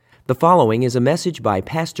The following is a message by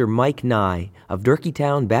Pastor Mike Nye of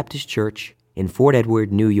Durkeetown Baptist Church in Fort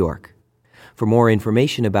Edward, New York. For more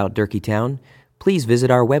information about Durkeetown, please visit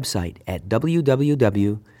our website at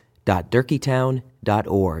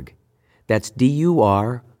www.durkeetown.org. That's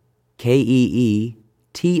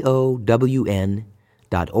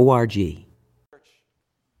DURKEETOWN.org.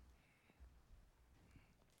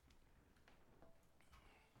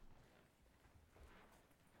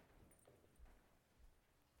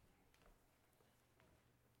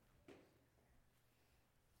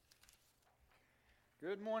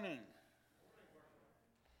 Good morning.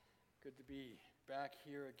 Good to be back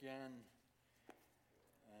here again.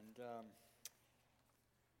 And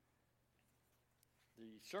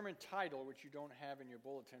the sermon title, which you don't have in your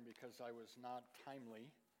bulletin because I was not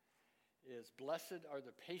timely, is Blessed Are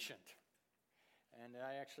the Patient. And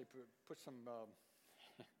I actually put some,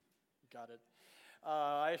 got it.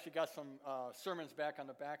 I actually got some sermons back on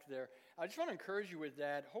the back there. I just want to encourage you with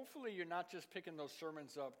that. Hopefully you're not just picking those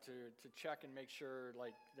sermons up to check and make sure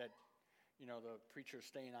like that, you know, the preacher's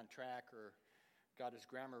staying on track or got his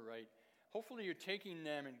grammar right. Hopefully you're taking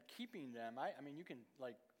them and keeping them. I mean, you can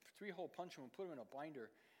like 3-hole punch them and put them in a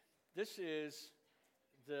binder. This is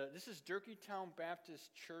Durkeetown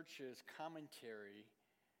Baptist Church's commentary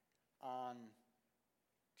on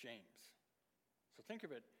James. So think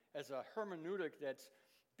of it as a hermeneutic that's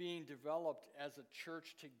being developed as a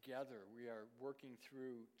church together. We are working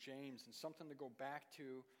through James and something to go back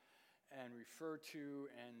to and refer to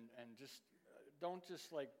and just don't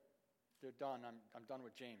just like they're done. I'm done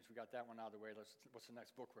with James. We got that one out of the way. What's the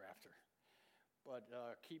next book we're after? But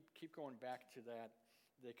keep going back to that.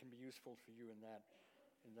 They can be useful for you in that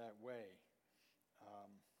way.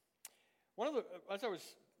 As I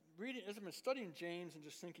was reading, as I've been studying James and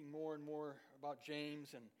just thinking more and more about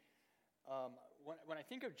James, and when I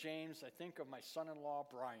think of James, I think of my son-in-law,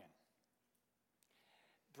 Brian.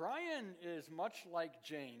 Brian is much like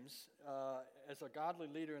James as a godly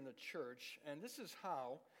leader in the church, and this is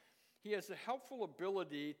how. He has a helpful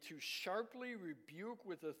ability to sharply rebuke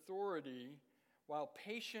with authority while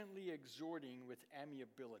patiently exhorting with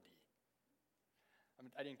amiability.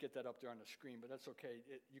 I didn't get that up there on the screen, but that's okay.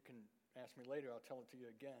 You can ask me later. I'll tell it to you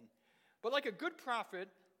again. But like a good prophet,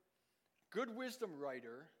 good wisdom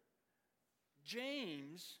writer,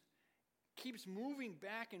 James keeps moving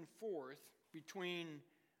back and forth between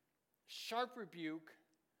sharp rebuke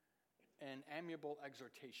and amiable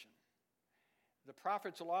exhortation. The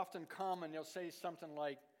prophets will often come and they'll say something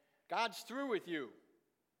like, God's through with you.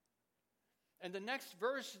 And the next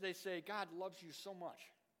verse they say, God loves you so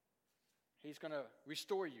much. He's going to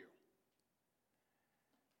restore you.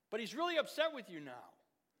 But he's really upset with you now.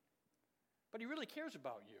 But he really cares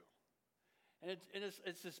about you.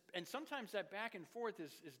 And sometimes that back and forth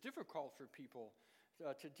is difficult for people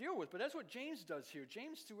to deal with. But that's what James does here.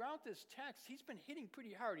 James, throughout this text, he's been hitting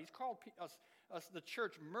pretty hard. He's called us the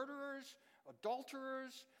church murderers,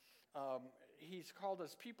 adulterers. He's called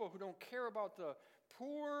us people who don't care about the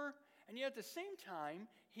poor. And yet at the same time,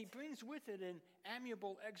 he brings with it an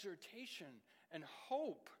amiable exhortation and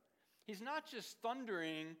hope. He's not just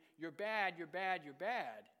thundering, you're bad, you're bad, you're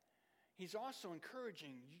bad. He's also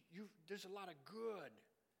encouraging, there's a lot of good.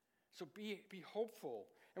 So be hopeful.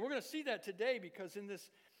 And we're going to see that today because in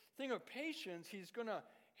this thing of patience, he's going to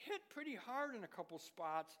hit pretty hard in a couple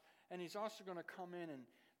spots, and he's also going to come in and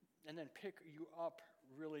then pick you up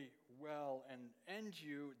really well and end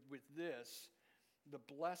you with this. The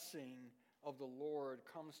blessing of the Lord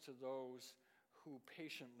comes to those who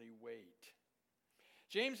patiently wait.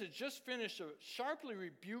 James has just finished sharply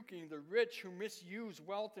rebuking the rich who misuse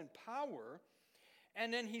wealth and power,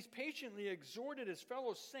 and then he's patiently exhorted his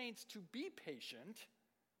fellow saints to be patient,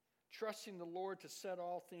 trusting the Lord to set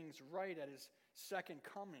all things right at his second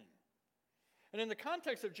coming. And in the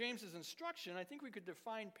context of James's instruction, I think we could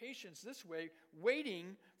define patience this way: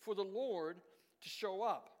 waiting for the Lord to show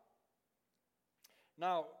up.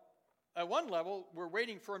 Now, at one level, we're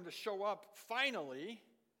waiting for him to show up, finally,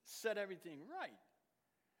 set everything right.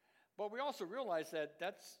 But we also realize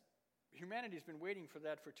that humanity's been waiting for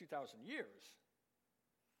that for 2,000 years.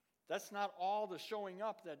 That's not all the showing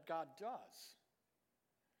up that God does.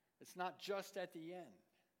 It's not just at the end.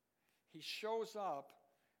 He shows up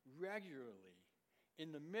regularly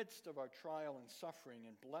in the midst of our trial and suffering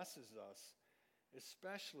and blesses us,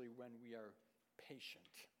 especially when we are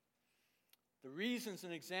patient. The reasons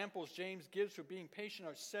and examples James gives for being patient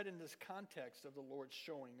are set in this context of the Lord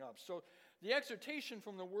showing up. So the exhortation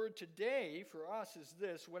from the word today for us is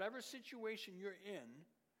this: whatever situation you're in,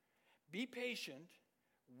 be patient,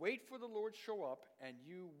 wait for the Lord show up, and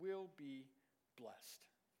you will be blessed.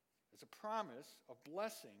 There's a promise of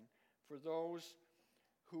blessing for those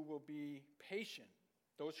who will be patient,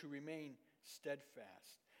 those who remain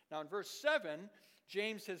steadfast. Now in verse 7,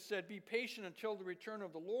 James has said, be patient until the return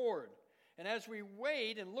of the Lord. And as we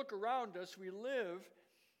wait and look around us, we live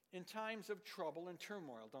in times of trouble and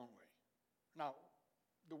turmoil, don't we? Now,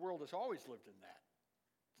 the world has always lived in that.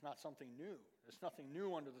 It's not something new. There's nothing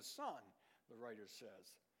new under the sun, the writer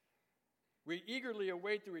says. We eagerly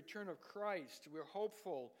await the return of Christ. We're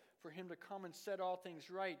hopeful for him to come and set all things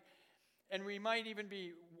right. And we might even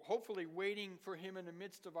be hopefully waiting for him in the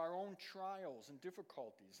midst of our own trials and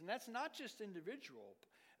difficulties. And that's not just individual.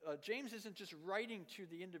 James isn't just writing to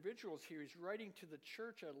the individuals here. He's writing to the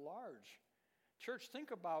church at large. Church, think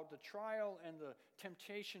about the trial and the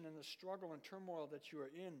temptation and the struggle and turmoil that you are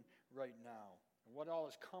in right now and what all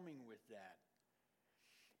is coming with that.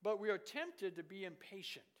 But we are tempted to be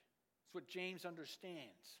impatient. That's what James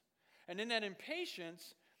understands. And in that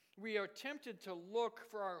impatience, we are tempted to look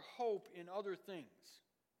for our hope in other things,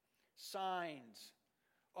 signs,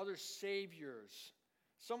 other saviors,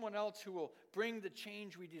 someone else who will bring the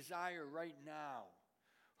change we desire right now,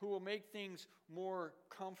 who will make things more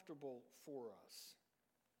comfortable for us.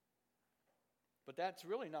 But that's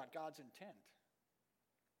really not God's intent.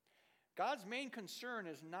 God's main concern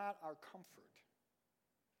is not our comfort.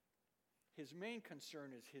 His main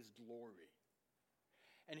concern is his glory.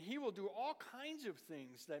 And he will do all kinds of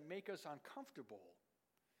things that make us uncomfortable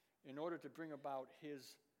in order to bring about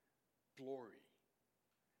his glory.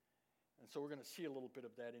 And so we're going to see a little bit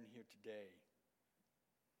of that in here today.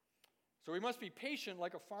 So we must be patient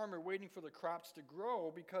like a farmer waiting for the crops to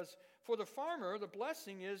grow, because for the farmer, the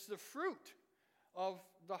blessing is the fruit of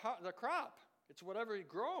the crop. It's whatever he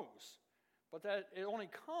grows. But that it only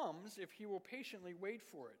comes if he will patiently wait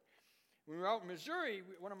for it. When we were out in Missouri,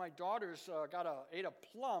 one of my daughters ate a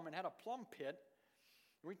plum and had a plum pit.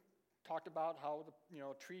 We talked about how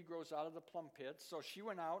the tree grows out of the plum pit. So she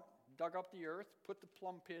went out, dug up the earth, put the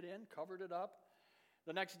plum pit in, covered it up.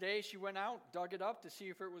 The next day she went out, dug it up to see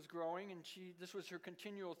if it was growing, and this was her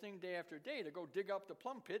continual thing day after day, to go dig up the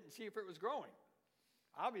plum pit and see if it was growing.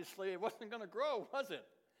 Obviously, it wasn't going to grow, was it?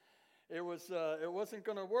 It wasn't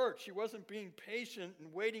going to work. She wasn't being patient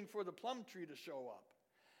and waiting for the plum tree to show up.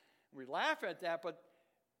 We laugh at that, but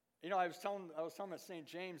I was telling at St.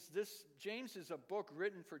 James, James is a book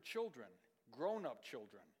written for children, grown-up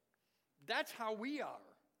children. That's how we are.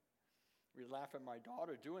 We laugh at my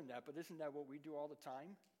daughter doing that, but isn't that what we do all the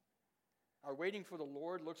time? Our waiting for the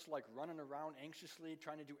Lord looks like running around anxiously,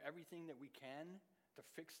 trying to do everything that we can to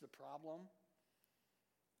fix the problem,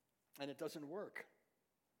 and it doesn't work.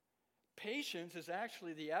 Patience is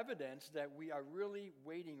actually the evidence that we are really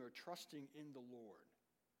waiting or trusting in the Lord.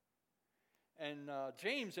 And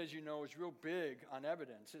James, as you know, is real big on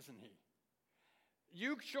evidence, isn't he?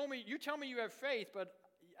 You tell me you have faith, but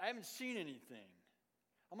I haven't seen anything.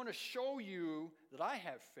 I'm going to show you that I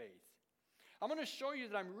have faith. I'm going to show you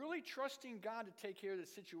that I'm really trusting God to take care of the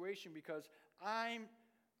situation because I'm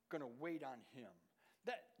going to wait on him.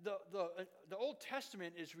 The Old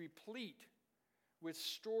Testament is replete with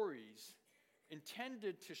stories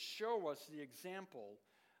intended to show us the example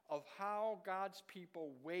of how God's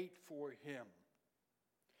people wait for him.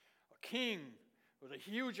 A king with a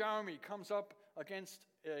huge army comes up against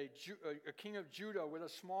a king of Judah with a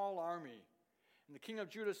small army. And the king of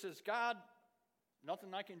Judah says, God,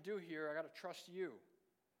 nothing I can do here. I got to trust you.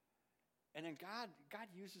 And then God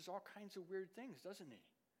uses all kinds of weird things, doesn't he?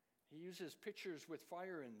 He uses pictures with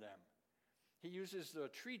fire in them. He uses the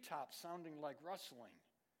treetops sounding like rustling.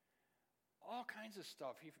 All kinds of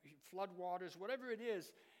stuff. Flood waters, whatever it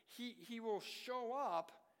is, he will show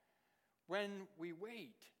up when we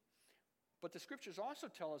wait. But the scriptures also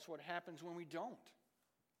tell us what happens when we don't.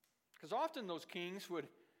 Because often those kings would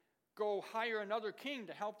go hire another king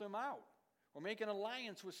to help them out or make an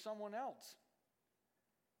alliance with someone else.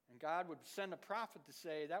 And God would send a prophet to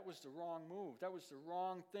say that was the wrong move, that was the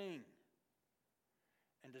wrong thing.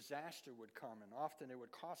 And disaster would come, and often it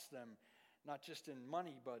would cost them not just in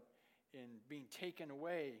money, but in being taken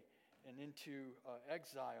away and into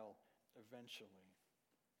exile eventually.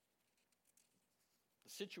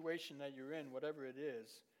 The situation that you're in, whatever it is,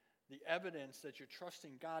 the evidence that you're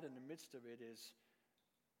trusting God in the midst of it is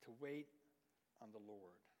to wait on the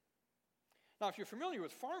Lord. Now, if you're familiar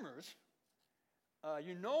with farmers,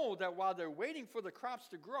 you know that while they're waiting for the crops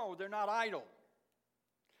to grow, they're not idle.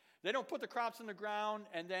 They don't put the crops in the ground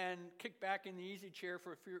and then kick back in the easy chair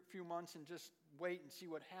for a few months and just wait and see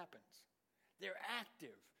what happens. They're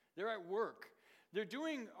active. They're at work. They're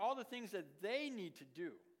doing all the things that they need to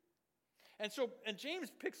do. And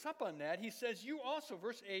James picks up on that. He says, you also,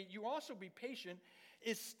 verse 8, you also be patient.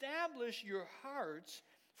 Establish your hearts,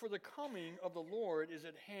 for the coming of the Lord is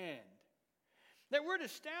at hand. That word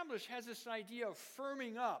establish has this idea of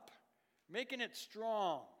firming up, making it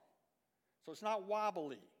strong, so it's not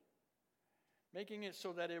wobbly, making it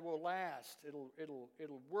so that it will last,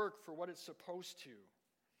 it'll work for what it's supposed to.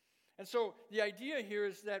 And so the idea here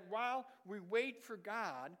is that while we wait for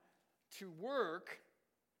God to work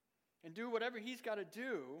and do whatever He's got to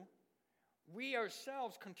do, we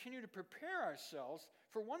ourselves continue to prepare ourselves,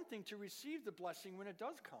 for one thing, to receive the blessing when it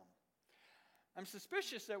does come. I'm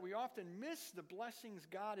suspicious that we often miss the blessings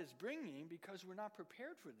God is bringing because we're not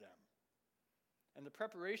prepared for them. And the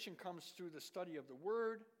preparation comes through the study of the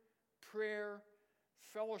Word, prayer,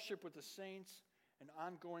 fellowship with the saints, and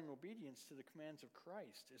ongoing obedience to the commands of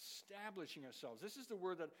Christ, establishing ourselves. This is the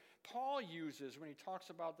word that Paul uses when he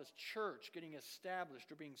talks about this church getting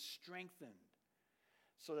established or being strengthened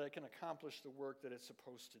so that it can accomplish the work that it's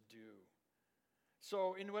supposed to do.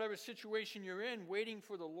 So in whatever situation you're in, waiting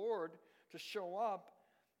for the Lord to show up,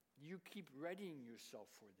 you keep readying yourself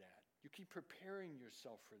for that. You keep preparing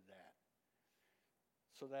yourself for that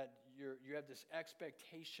so that you have this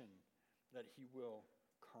expectation that He will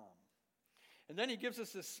come. And then he gives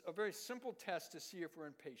us a very simple test to see if we're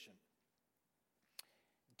impatient.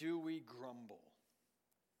 Do we grumble?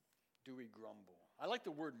 Do we grumble? I like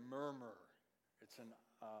the word murmur. It's an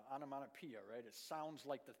onomatopoeia, right? It sounds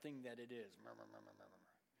like the thing that it is. Murmur, murmur, murmur.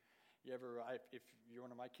 You ever, if you're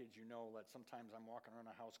one of my kids, you know that sometimes I'm walking around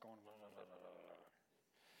the house going, blah, blah, blah, blah, blah.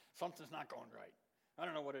 Something's not going right. I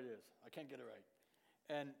don't know what it is. I can't get it right.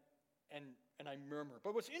 And I murmur.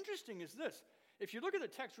 But what's interesting is this. If you look at the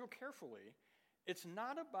text real carefully, it's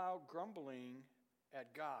not about grumbling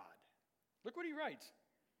at God. Look what he writes.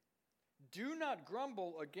 Do not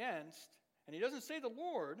grumble against, and he doesn't say the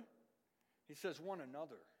Lord, he says one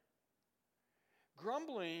another.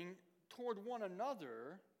 Grumbling toward one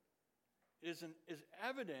another is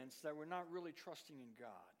evidence that we're not really trusting in God,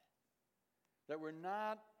 that we're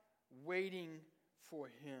not waiting for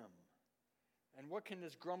Him. And what can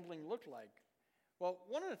this grumbling look like? Well,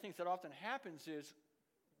 one of the things that often happens is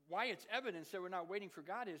why it's evidence that we're not waiting for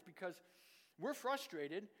God is because we're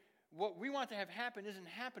frustrated. What we want to have happen isn't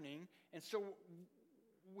happening, and so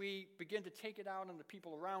we begin to take it out on the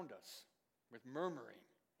people around us with murmuring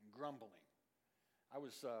and grumbling.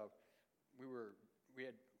 We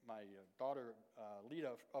had my daughter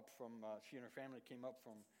Lita up from, she and her family came up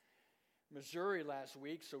from Missouri last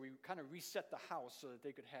week, so we kind of reset the house so that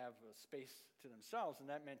they could have space to themselves, and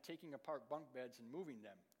that meant taking apart bunk beds and moving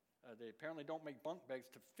them. They apparently don't make bunk beds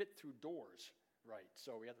to fit through doors right,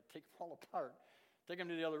 so we had to take them all apart, take them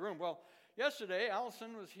to the other room. Well, yesterday,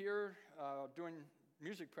 Allison was here doing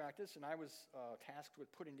music practice, and I was tasked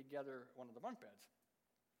with putting together one of the bunk beds.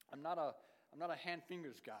 I'm not a hand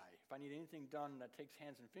fingers guy. If I need anything done that takes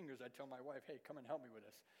hands and fingers, I tell my wife, hey, come and help me with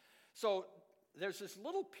this. So there's this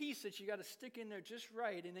little piece that you got to stick in there just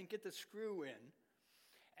right and then get the screw in.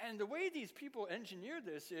 And the way these people engineer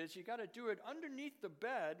this is you got to do it underneath the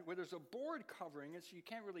bed where there's a board covering it so you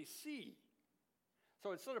can't really see.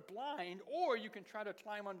 So it's sort of blind, or you can try to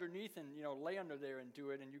climb underneath and, lay under there and do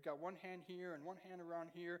it. And you've got one hand here and one hand around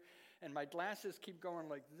here. And my glasses keep going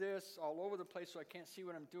like this all over the place so I can't see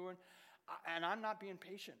what I'm doing. And I'm not being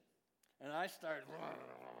patient. And I start,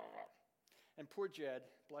 and poor Jed,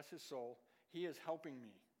 bless his soul, he is helping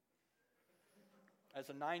me. As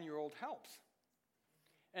a 9-year-old helps.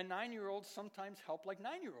 And 9-year-olds sometimes help like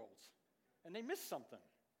 9-year-olds. And they miss something.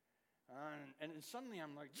 And suddenly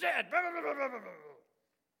I'm like, Jed! Blah, blah, blah, blah, blah, blah.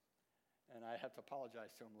 And I have to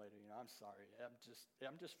apologize to him later. I'm sorry.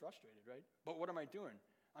 I'm just frustrated, right? But what am I doing?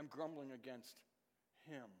 I'm grumbling against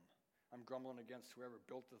him. I'm grumbling against whoever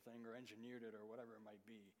built the thing or engineered it or whatever it might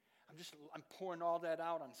be. I'm pouring all that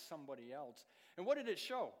out on somebody else. And what did it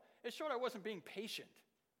show? It showed I wasn't being patient.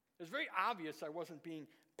 It was very obvious I wasn't being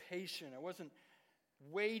patient. I wasn't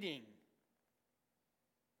waiting.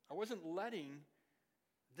 I wasn't letting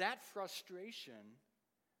that frustration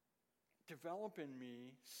develop in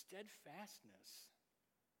me steadfastness.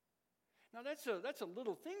 Now that's a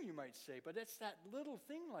little thing you might say, but it's that little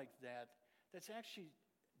thing like that that's actually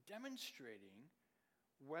demonstrating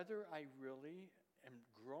whether I really am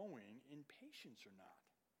growing in patience or not.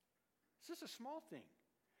 It's just a small thing.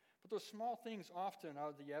 But those small things often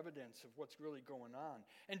are the evidence of what's really going on.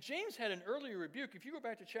 And James had an earlier rebuke. If you go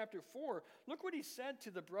back to chapter 4, look what he said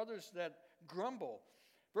to the brothers that grumble.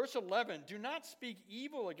 Verse 11, do not speak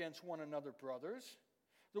evil against one another, brothers.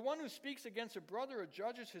 The one who speaks against a brother or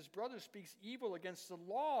judges his brother speaks evil against the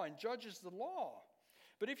law and judges the law.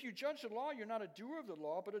 But if you judge the law, you're not a doer of the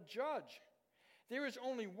law, but a judge. There is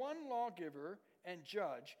only one lawgiver and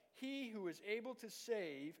judge, he who is able to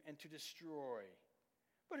save and to destroy.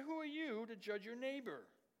 But who are you to judge your neighbor?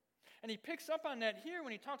 And he picks up on that here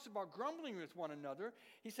when he talks about grumbling with one another.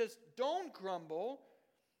 He says, don't grumble,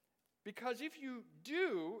 because if you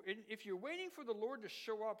do, if you're waiting for the Lord to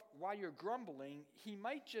show up while you're grumbling, he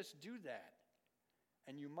might just do that,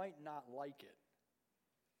 and you might not like it.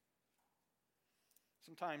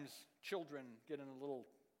 Sometimes children get in a little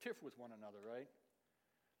tiff with one another, right?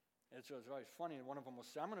 It's always funny. One of them will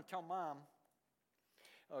say, I'm going to tell Mom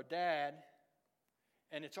or Dad,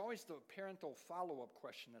 and it's always the parental follow-up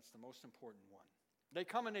question that's the most important one. They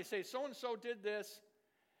come and they say, so-and-so did this,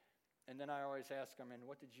 and then I always ask them, and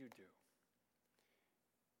what did you do?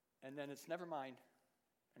 And then it's never mind,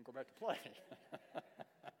 and go back to play.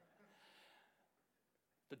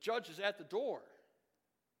 The judge is at the door,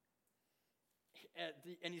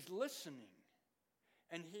 and he's listening,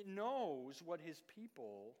 and he knows what his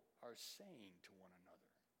people are saying to one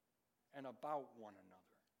another and about one another.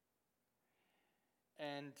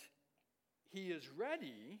 And he is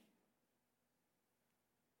ready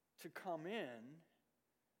to come in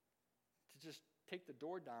to just take the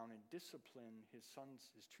door down and discipline his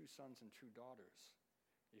two sons and two daughters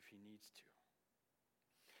if he needs to.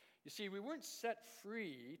 You see, we weren't set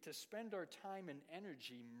free to spend our time and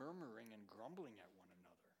energy murmuring and grumbling at one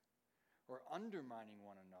another, or undermining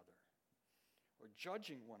one another, or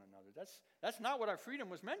judging one another. That's not what our freedom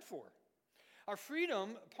was meant for. Our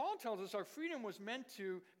freedom, Paul tells us, our freedom was meant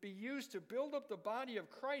to be used to build up the body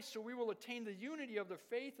of Christ so we will attain the unity of the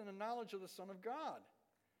faith and the knowledge of the Son of God.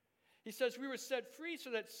 He says we were set free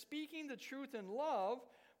so that speaking the truth in love,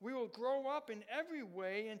 we will grow up in every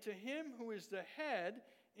way into him who is the head,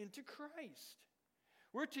 into Christ.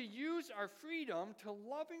 We're to use our freedom to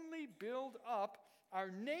lovingly build up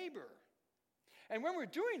our neighbor. And when we're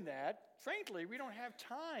doing that, frankly, we don't have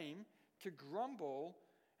time to grumble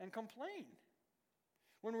and complain.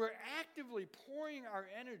 When we're actively pouring our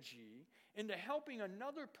energy into helping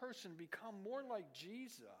another person become more like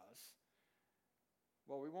Jesus,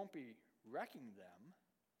 well, we won't be wrecking them.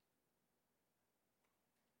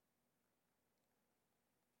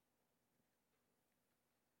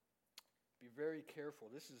 Be very careful.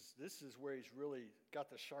 This is where he's really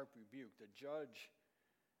got the sharp rebuke. The judge,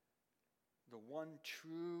 the one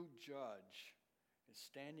true judge, is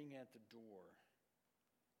standing at the door.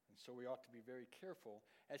 And so we ought to be very careful.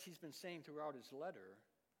 As he's been saying throughout his letter,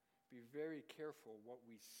 be very careful what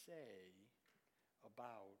we say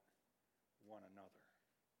about one another.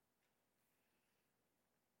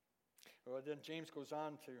 Well, then James goes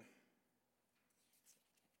on to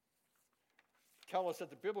tell us that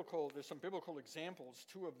there's some biblical examples,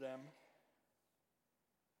 two of them,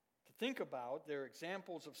 to think about. They're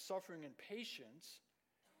examples of suffering and patience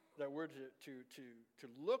that we're to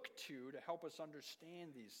look to help us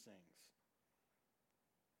understand these things.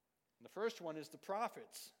 And the first one is the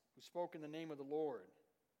prophets who spoke in the name of the Lord.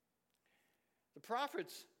 The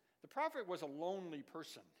prophet was a lonely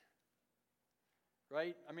person,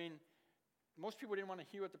 right? I mean, most people didn't want to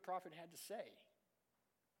hear what the prophet had to say.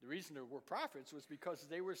 The reason there were prophets was because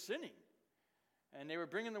they were sinning. And they were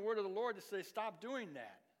bringing the word of the Lord to say, stop doing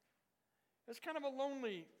that. It's kind of a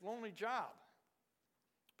lonely job.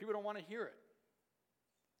 People don't want to hear it.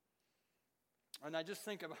 And I just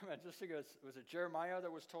think was it Jeremiah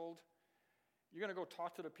that was told, you're going to go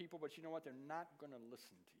talk to the people, but you know what? They're not going to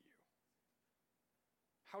listen to you.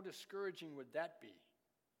 How discouraging would that be?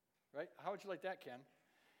 Right? How would you like that, Ken?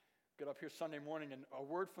 Get up here Sunday morning and a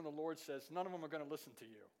word from the Lord says, none of them are going to listen to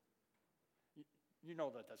you. You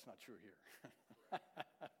know that's not true here.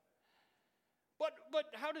 But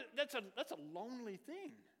that's a lonely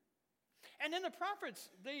thing. And then the prophets,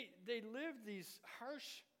 they lived these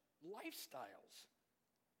harsh lifestyles.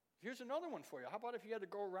 Here's another one for you. How about if you had to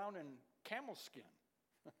go around in camel skin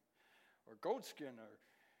or goat skin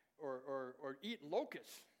or eat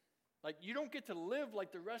locusts? Like, you don't get to live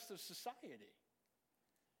like the rest of society.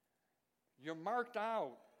 You're marked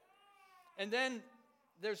out. And then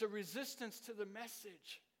there's a resistance to the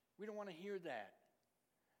message. We don't want to hear that.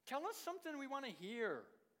 Tell us something we want to hear.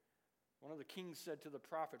 One of the kings said to the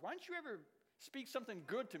prophet, why don't you ever speak something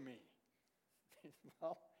good to me?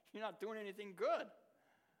 Well, you're not doing anything good.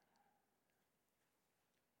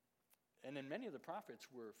 And then many of the prophets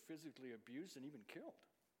were physically abused and even killed.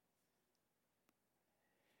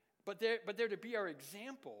 But they're to be our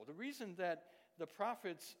example. The reason that the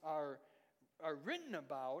prophets are written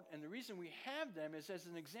about, and the reason we have them is as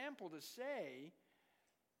an example to say,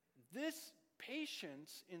 this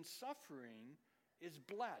patience in suffering is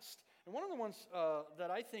blessed. And one of the ones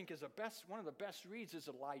that I think is one of the best reads is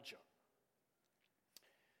Elijah.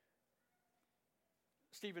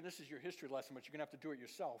 Stephen, this is your history lesson, but you're going to have to do it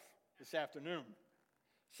yourself this afternoon.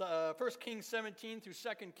 So, 1 Kings 17 through 2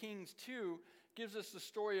 Kings 2 gives us the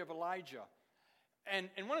story of Elijah. And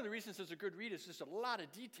one of the reasons it's a good read is just a lot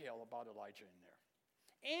of detail about Elijah in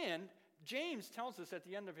there. And James tells us at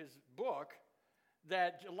the end of his book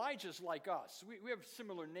that Elijah's like us. We have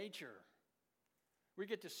similar nature. We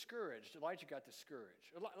get discouraged. Elijah got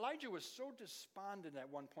discouraged. Elijah was so despondent at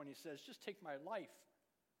one point, he says, just take my life.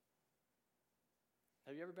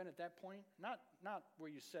 Have you ever been at that point? Not where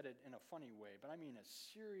you said it in a funny way, but I mean a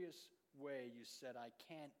serious way you said, I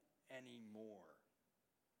can't anymore.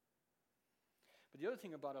 But the other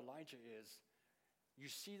thing about Elijah is you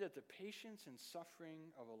see that the patience and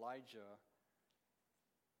suffering of Elijah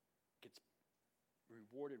gets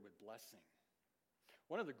rewarded with blessing.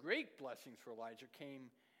 One of the great blessings for Elijah came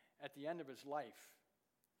at the end of his life,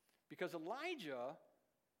 because Elijah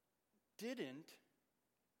didn't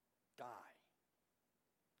die.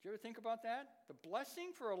 Did you ever think about that? The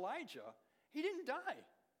blessing for Elijah, he didn't die.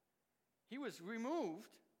 He was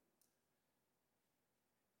removed.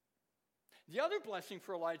 The other blessing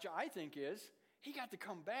for Elijah, I think, is he got to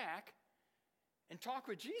come back and talk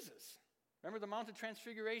with Jesus. Remember the Mount of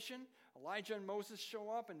Transfiguration? Elijah and Moses show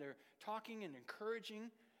up and they're talking and encouraging.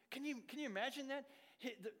 Can you imagine that?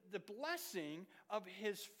 The blessing of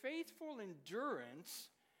his faithful endurance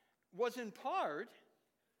was in part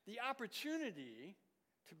the opportunity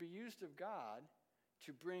to be used of God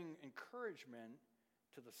to bring encouragement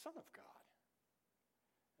to the Son of God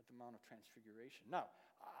at the Mount of Transfiguration. Now,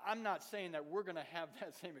 I'm not saying that we're going to have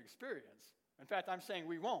that same experience. In fact, I'm saying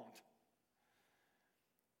we won't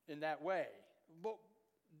in that way. But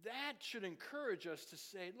that should encourage us to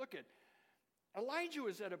say, look, Elijah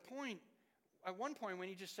was at one point when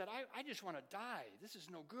he just said, I just want to die. This is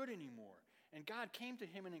no good anymore. And God came to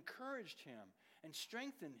him and encouraged him and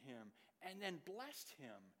strengthened him and then blessed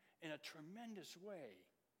him in a tremendous way,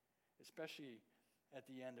 especially at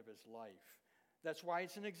the end of his life. That's why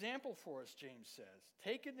it's an example for us, James says.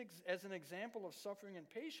 Take it as an example of suffering and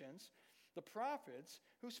patience, the prophets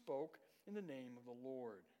who spoke in the name of the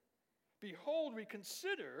Lord. Behold, we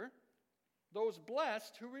consider those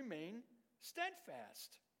blessed who remain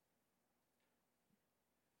steadfast.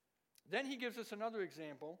 Then he gives us another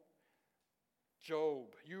example, Job.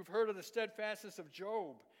 You've heard of the steadfastness of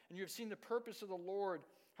Job, and you've seen the purpose of the Lord,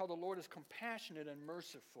 how the Lord is compassionate and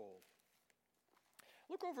merciful.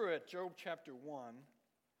 Look over at Job chapter 1.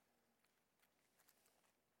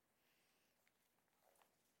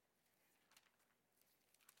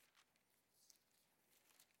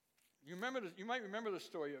 You might remember the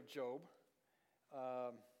story of Job.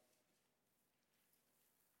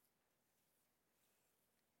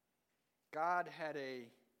 God had a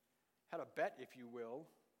bet, if you will,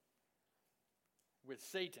 with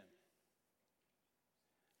Satan.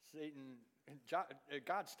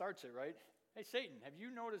 God starts it, right? Hey, Satan, have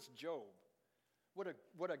you noticed Job? What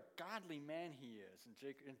a godly man he is.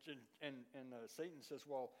 And Satan says,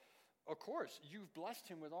 well, of course, you've blessed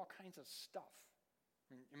him with all kinds of stuff.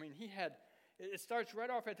 I mean, it starts right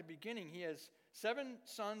off at the beginning. He has 7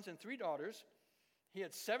 sons and 3 daughters. He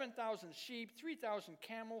had 7,000 sheep, 3,000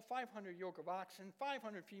 camel, 500 yoke of oxen,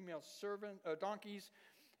 500 female donkeys,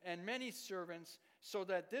 and many servants, so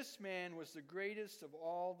that this man was the greatest of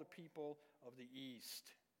all the people of the East.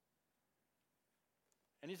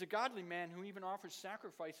 And he's a godly man who even offers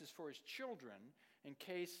sacrifices for his children in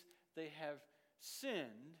case they have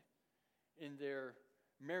sinned in their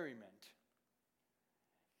merriment.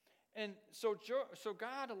 And so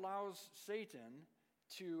God allows Satan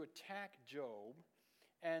to attack Job.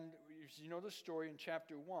 And you know the story in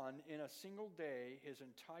chapter 1. In a single day, his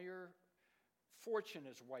entire fortune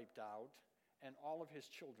is wiped out, and all of his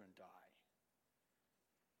children die.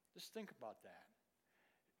 Just think about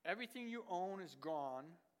that. Everything you own is gone,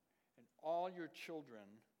 and all your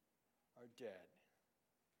children are dead.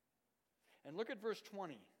 And look at verse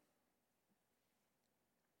 20.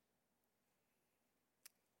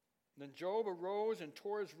 Then Job arose and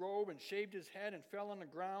tore his robe and shaved his head and fell on the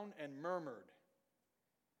ground and murmured,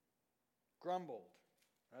 grumbled.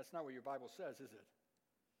 That's not what your Bible says, is it?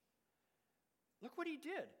 Look what he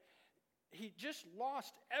did. He just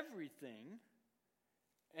lost everything,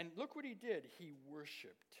 and look what he did. He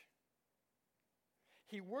worshiped.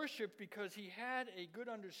 He worshiped because he had a good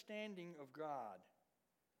understanding of God.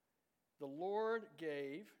 The Lord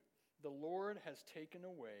gave, the Lord has taken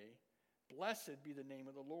away. Blessed be the name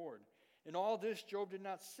of the Lord. In all this, Job did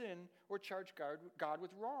not sin or charge God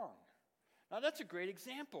with wrong. Now, that's a great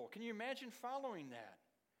example. Can you imagine following that?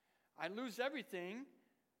 I lose everything,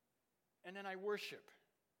 and then I worship.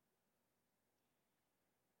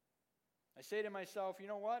 I say to myself, you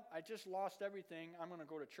know what? I just lost everything. I'm going to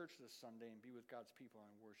go to church this Sunday and be with God's people and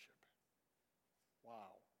worship.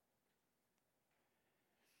 Wow.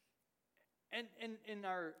 And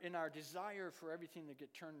in our desire for everything to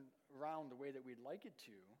get turned around the way that we'd like it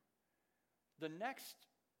to, the next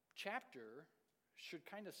chapter should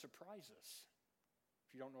kind of surprise us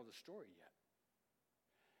if you don't know the story yet.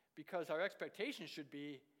 Because our expectation should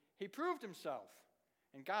be, he proved himself,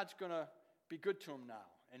 and God's going to be good to him now,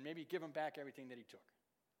 and maybe give him back everything that he took.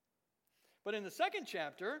 But in the second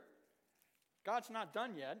chapter, God's not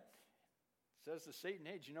done yet. It says to Satan,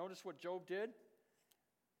 hey, did you notice what Job did?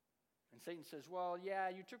 And Satan says, well, yeah,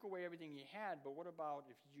 you took away everything he had, but what about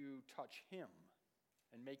if you touch him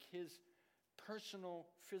and make his personal,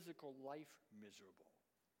 physical life miserable?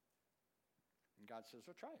 And God says,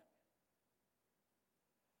 well, try it.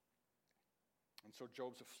 And so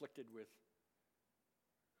Job's afflicted with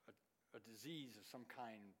a disease of some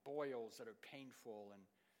kind, boils that are painful and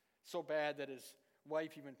so bad that his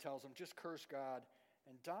wife even tells him, just curse God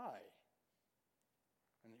and die.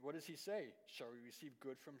 And what does he say? Shall we receive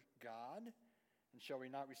good from God? And shall we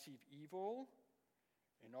not receive evil?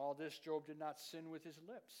 In all this, Job did not sin with his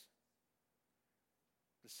lips.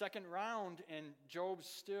 The second round, and Job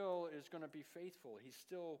still is going to be faithful. He's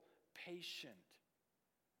still patient.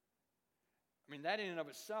 I mean, that in and of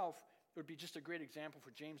itself would be just a great example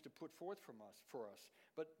for James to put forth for us.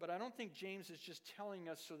 But I don't think James is just telling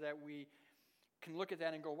us so that we can look at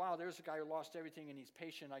that and go, wow, there's a guy who lost everything and he's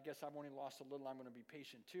patient. I guess I've only lost a little. I'm going to be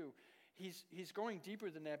patient too. He's going deeper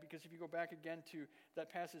than that, because if you go back again to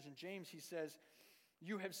that passage in James, he says,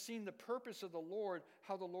 you have seen the purpose of the Lord,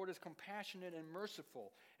 how the Lord is compassionate and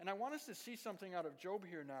merciful. And I want us to see something out of Job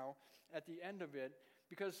here now at the end of it,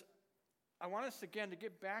 because I want us again to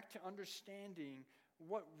get back to understanding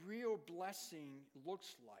what real blessing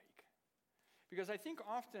looks like. Because I think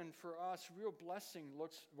often for us, real blessing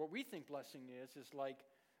looks, what we think blessing is like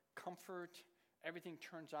comfort. Everything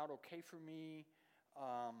turns out okay for me.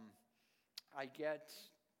 I get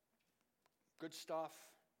good stuff.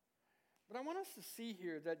 But I want us to see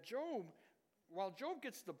here that Job, while Job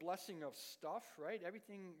gets the blessing of stuff, right?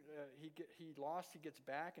 Everything he lost, he gets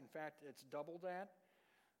back. In fact, it's double that.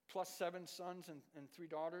 Plus 7 sons and 3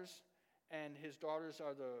 daughters. And his daughters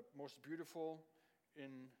are the most beautiful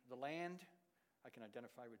in the land. I can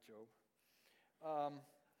identify with Job.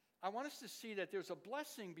 I want us to see that there's a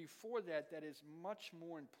blessing before that is much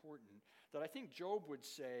more important. That I think Job would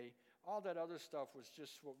say, all that other stuff was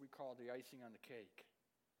just what we call the icing on the cake.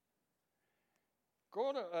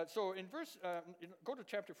 Go to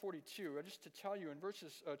chapter 42, just to tell you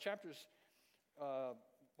in chapters,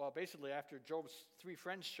 basically after Job's 3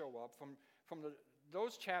 friends show up, from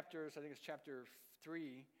those chapters, I think it's chapter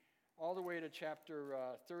 3, all the way to chapter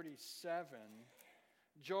 37,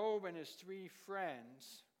 Job and his 3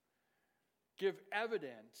 friends give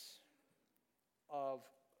evidence of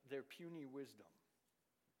their puny wisdom.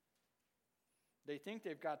 They think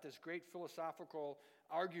they've got this great philosophical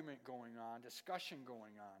argument going on, discussion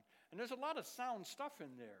going on. And there's a lot of sound stuff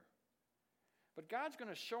in there. But God's going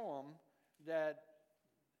to show them that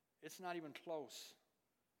it's not even close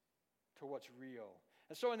to what's real.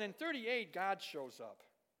 And so in 38, God shows up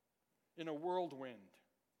in a whirlwind.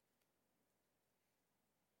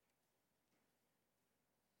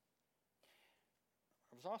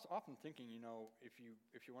 I was also often thinking, if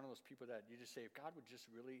you're one of those people that you just say, if God would just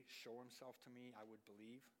really show himself to me, I would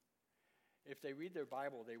believe. If they read their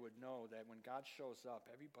Bible, they would know that when God shows up,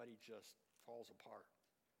 everybody just falls apart.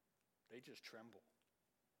 They just tremble.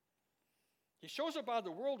 He shows up out of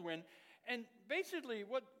the whirlwind, and basically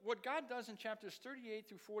what God does in chapters 38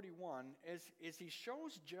 through 41 is he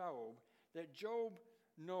shows Job that Job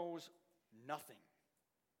knows nothing.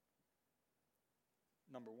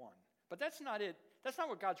 Number one. But that's not it. That's not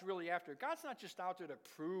what God's really after. God's not just out there to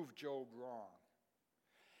prove Job wrong.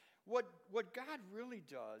 What God really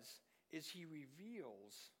does is he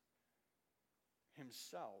reveals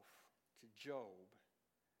himself to Job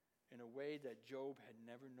in a way that Job had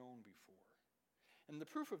never known before. And the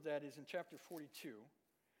proof of that is in chapter 42,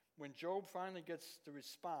 when Job finally gets the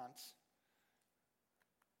response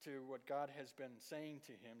to what God has been saying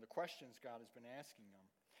to him, the questions God has been asking him.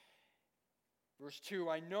 Verse 2,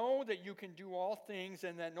 I know that you can do all things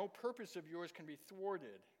and that no purpose of yours can be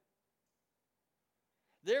thwarted.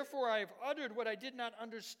 Therefore I have uttered what I did not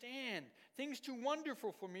understand, things too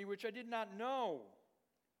wonderful for me which I did not know.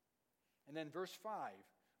 And then verse 5.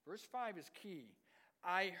 Verse 5 is key.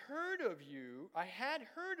 I had heard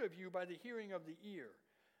of you by the hearing of the ear.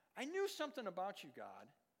 I knew something about you, God.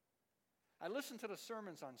 I listened to the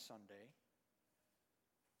sermons on Sunday.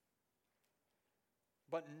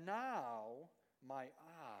 but now my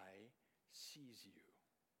eye sees you.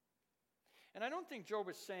 And I don't think Job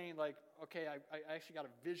is saying, like, okay, I actually got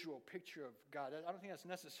a visual picture of God. I don't think that's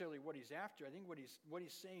necessarily what he's after. I think what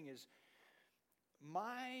he's saying is,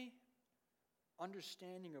 my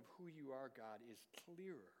understanding of who you are, God, is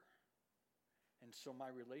clearer. And so my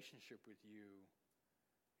relationship with you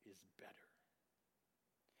is better.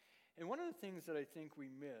 And one of the things that I think we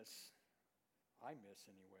miss, I miss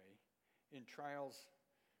anyway, in trials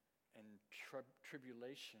and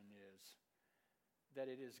tribulation is that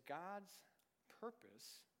it is God's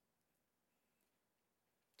purpose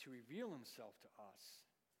to reveal himself to us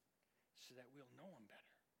so that we'll know him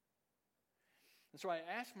better. And so I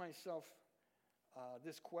ask myself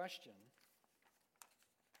this question.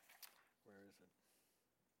 Where is it?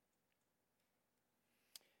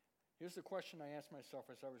 Here's the question I asked myself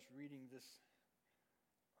as I was reading this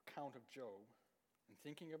account of Job and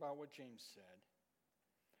thinking about what James said.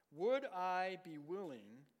 Would I be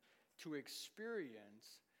willing to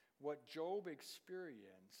experience what Job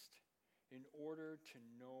experienced in order to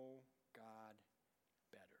know God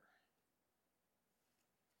better?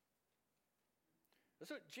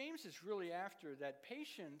 That's what James is really after, that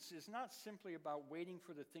patience is not simply about waiting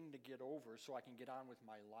for the thing to get over so I can get on with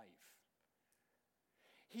my life.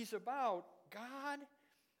 He's about God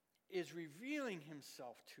is revealing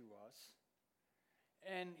himself to us,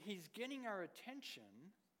 and he's getting our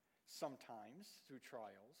attention sometimes through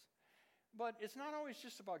trials. But it's not always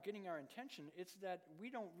just about getting our attention. It's that we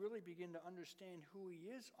don't really begin to understand who he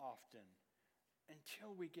is often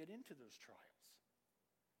until we get into those trials.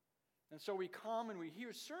 And so we come and we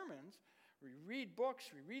hear sermons, we read books,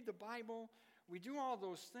 we read the Bible, we do all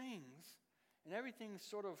those things, and everything's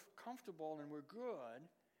sort of comfortable and we're good.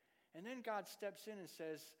 And then God steps in and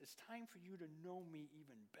says, it's time for you to know me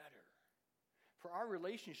even better, for our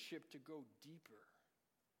relationship to go deeper.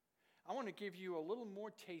 I want to give you a little more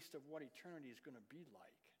taste of what eternity is going to be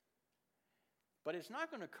like. But it's not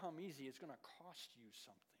going to come easy. It's going to cost you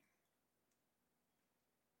something.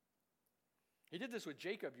 He did this with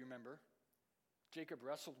Jacob, you remember? Jacob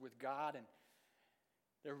wrestled with God, and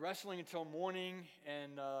they're wrestling until morning,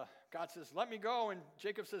 and God says, let me go. And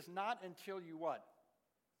Jacob says, not until you what?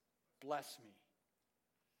 Bless me.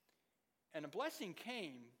 And a blessing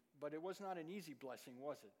came, but it was not an easy blessing,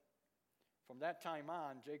 was it? From that time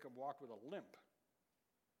on, Jacob walked with a limp.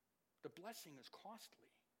 The blessing is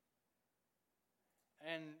costly.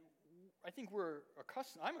 And I think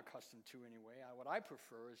I'm accustomed to anyway. What I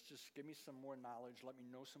prefer is just give me some more knowledge, let me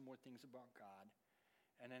know some more things about God,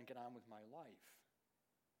 and then get on with my life.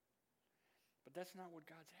 But that's not what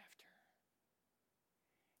God's after.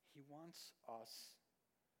 He wants us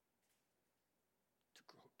to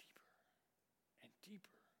grow deeper and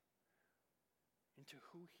deeper into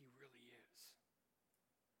who he really is.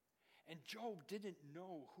 And Job didn't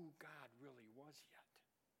know who God really was yet.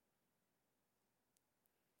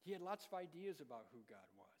 He had lots of ideas about who God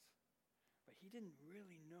was, but he didn't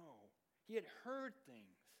really know. He had heard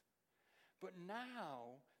things. But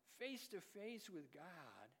now, face to face with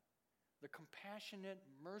God, the compassionate,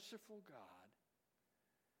 merciful God,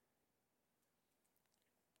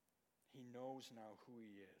 he knows now who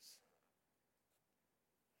he is.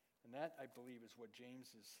 And that, I believe, is what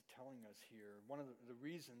James is telling us here. One of the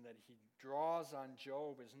reason that he draws on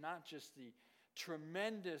Job is not just the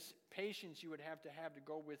tremendous patience you would have to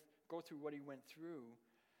go through what he went through,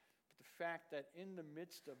 but the fact that in the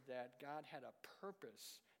midst of that, God had a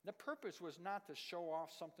purpose. The purpose was not to show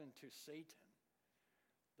off something to Satan.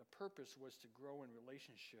 The purpose was to grow in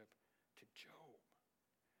relationship to Job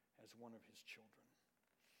as one of his children.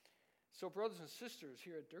 So, brothers and sisters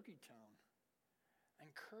here at Durkeetown,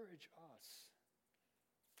 encourage us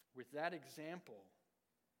with that example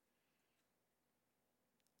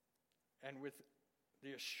and with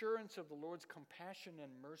the assurance of the Lord's compassion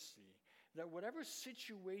and mercy that whatever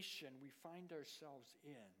situation we find ourselves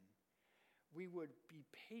in, we would be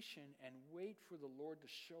patient and wait for the Lord to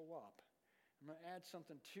show up. I'm going to add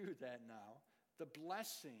something to that now. The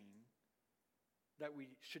blessing that we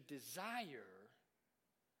should desire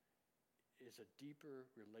is a deeper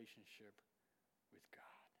relationship with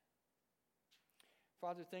God.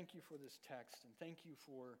 Father, thank you for this text, and thank you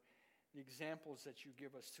for the examples that you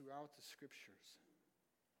give us throughout the Scriptures.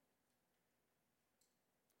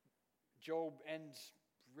 Job ends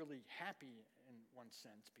really happy in one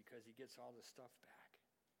sense because he gets all this stuff back.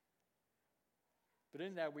 But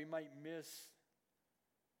in that, we might miss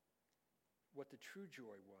what the true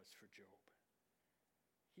joy was for Job.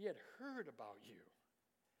 He had heard about you,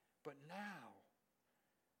 but now,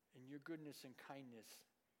 in your goodness and kindness,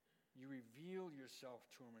 you reveal yourself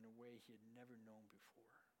to him in a way he had never known before.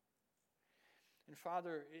 And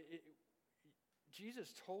Father,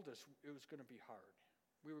 Jesus told us it was going to be hard.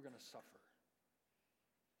 We were going to suffer.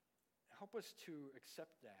 Help us to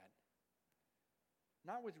accept that,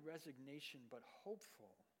 not with resignation, but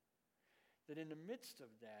hopeful that in the midst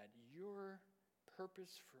of that, your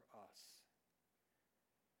purpose for us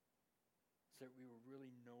is that we will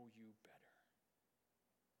really know you better.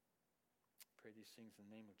 Pray these things in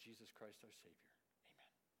the name of Jesus Christ, our Savior.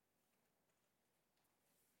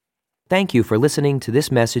 Thank you for listening to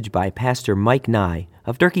this message by Pastor Mike Nye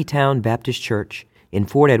of Durkeetown Baptist Church in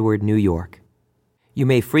Fort Edward, New York. You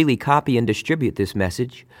may freely copy and distribute this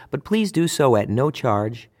message, but please do so at no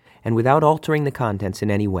charge and without altering the contents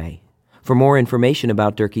in any way. For more information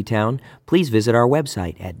about Durkeetown, please visit our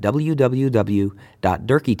website at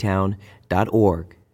www.durkeetown.org.